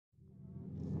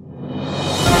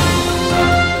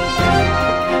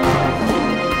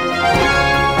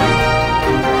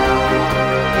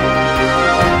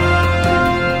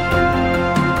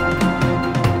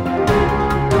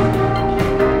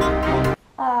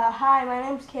Hi, my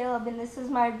name's Caleb, and this is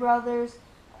my brother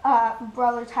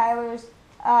Tyler's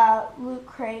loot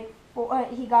crate.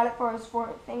 He got it for his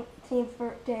 14th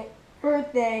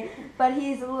birthday, but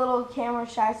he's a little camera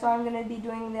shy, so I'm going to be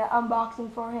doing the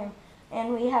unboxing for him.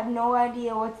 And we have no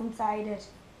idea what's inside it.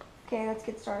 Okay, let's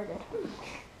get started.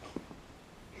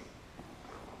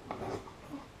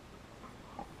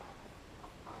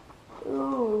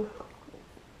 Ooh,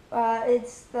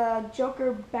 it's the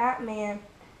Joker Batman.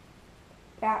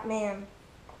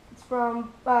 It's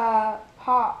from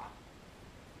Pop.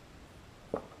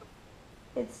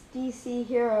 It's DC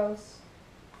Heroes.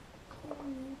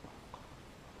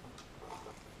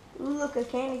 Ooh, look, a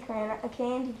candy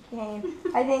cane.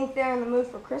 I think they're in the mood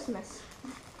for Christmas.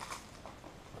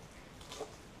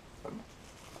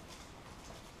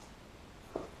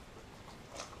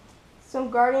 Some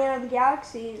Guardian of the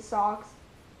Galaxy socks.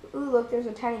 Ooh, look, there's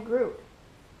a tiny Groot.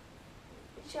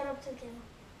 Shut up to the camera.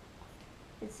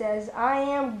 It says, I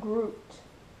am Groot.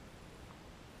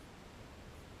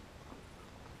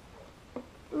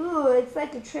 Ooh, it's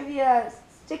like a trivia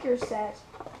sticker set.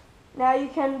 Now you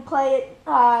can play it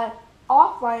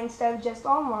offline instead of just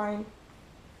online.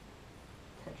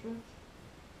 Tetris?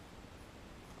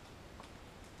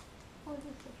 What is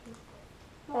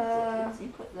Tetris? You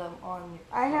put them on your...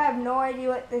 I have no idea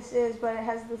what this is, but it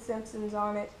has The Simpsons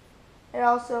on it. It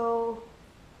also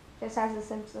just has The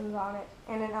Simpsons on it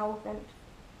and an elephant.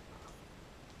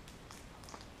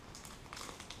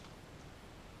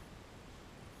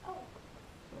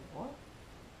 What?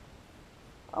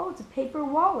 Oh, it's a paper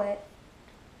wallet.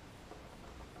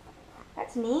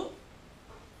 That's neat.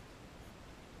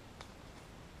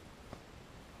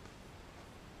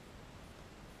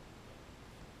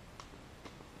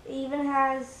 It even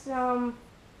has some,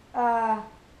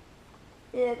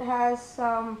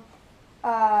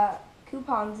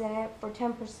 coupons in it for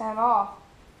 10% off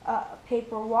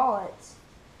paper wallets.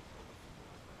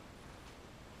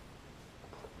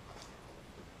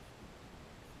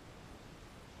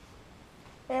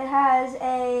 It has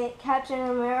a Captain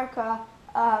America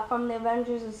from the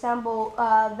Avengers Assemble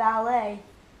valet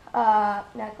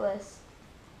necklace.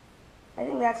 I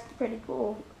think that's pretty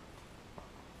cool.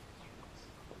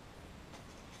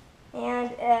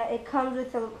 And it comes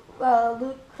with a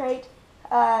Loot Crate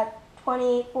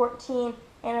 2014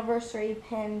 anniversary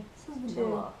pin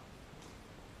too.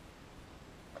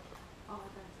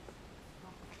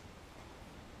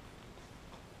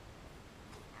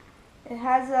 It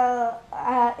has a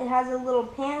little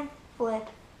pamphlet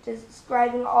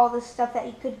describing all the stuff that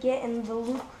you could get in the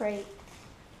Loot Crate,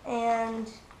 and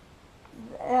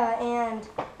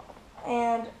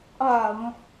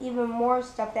even more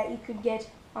stuff that you could get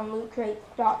on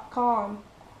lootcrate.com.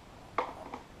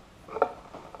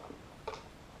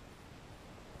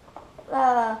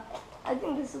 I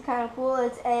think this is kind of cool.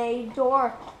 It's a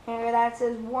door hanger that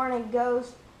says "Warning: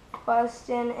 Ghost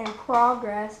Bustin' in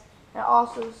Progress." It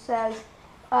also says,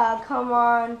 "Come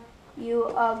on, you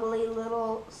ugly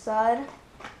little sud."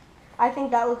 I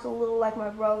think that looks a little like my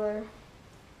brother.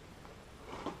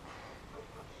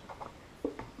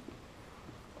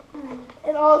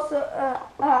 It also,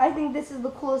 I think this is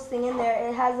the coolest thing in there.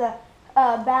 It has a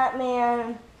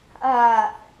Batman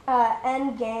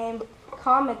Endgame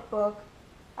comic book.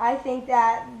 I think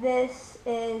that this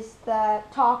is the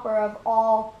topper of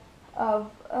all of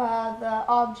the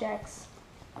objects.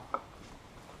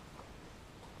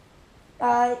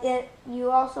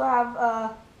 You also have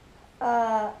a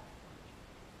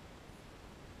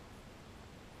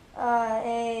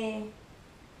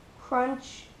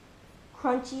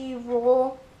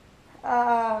Crunchyroll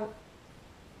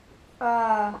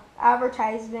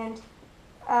advertisement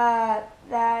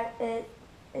that it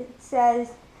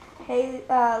says, "Hey,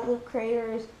 Loot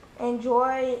Creators,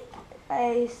 enjoy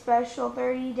a special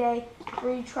 30-day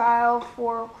free trial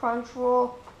for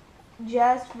Crunchyroll.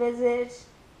 Just visit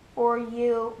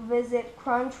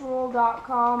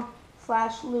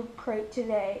crunchyroll.com/lootcrate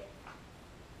today."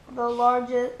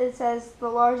 It says the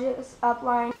largest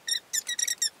upline.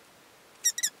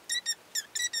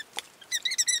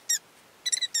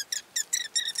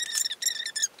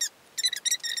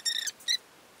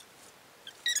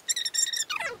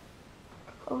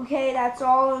 Okay, that's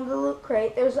all in the Loot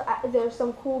Crate. There's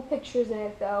some cool pictures in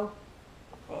it though,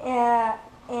 and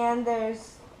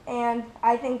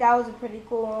I think that was a pretty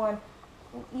cool one.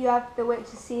 You have to wait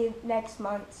to see next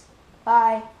month.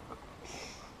 Bye.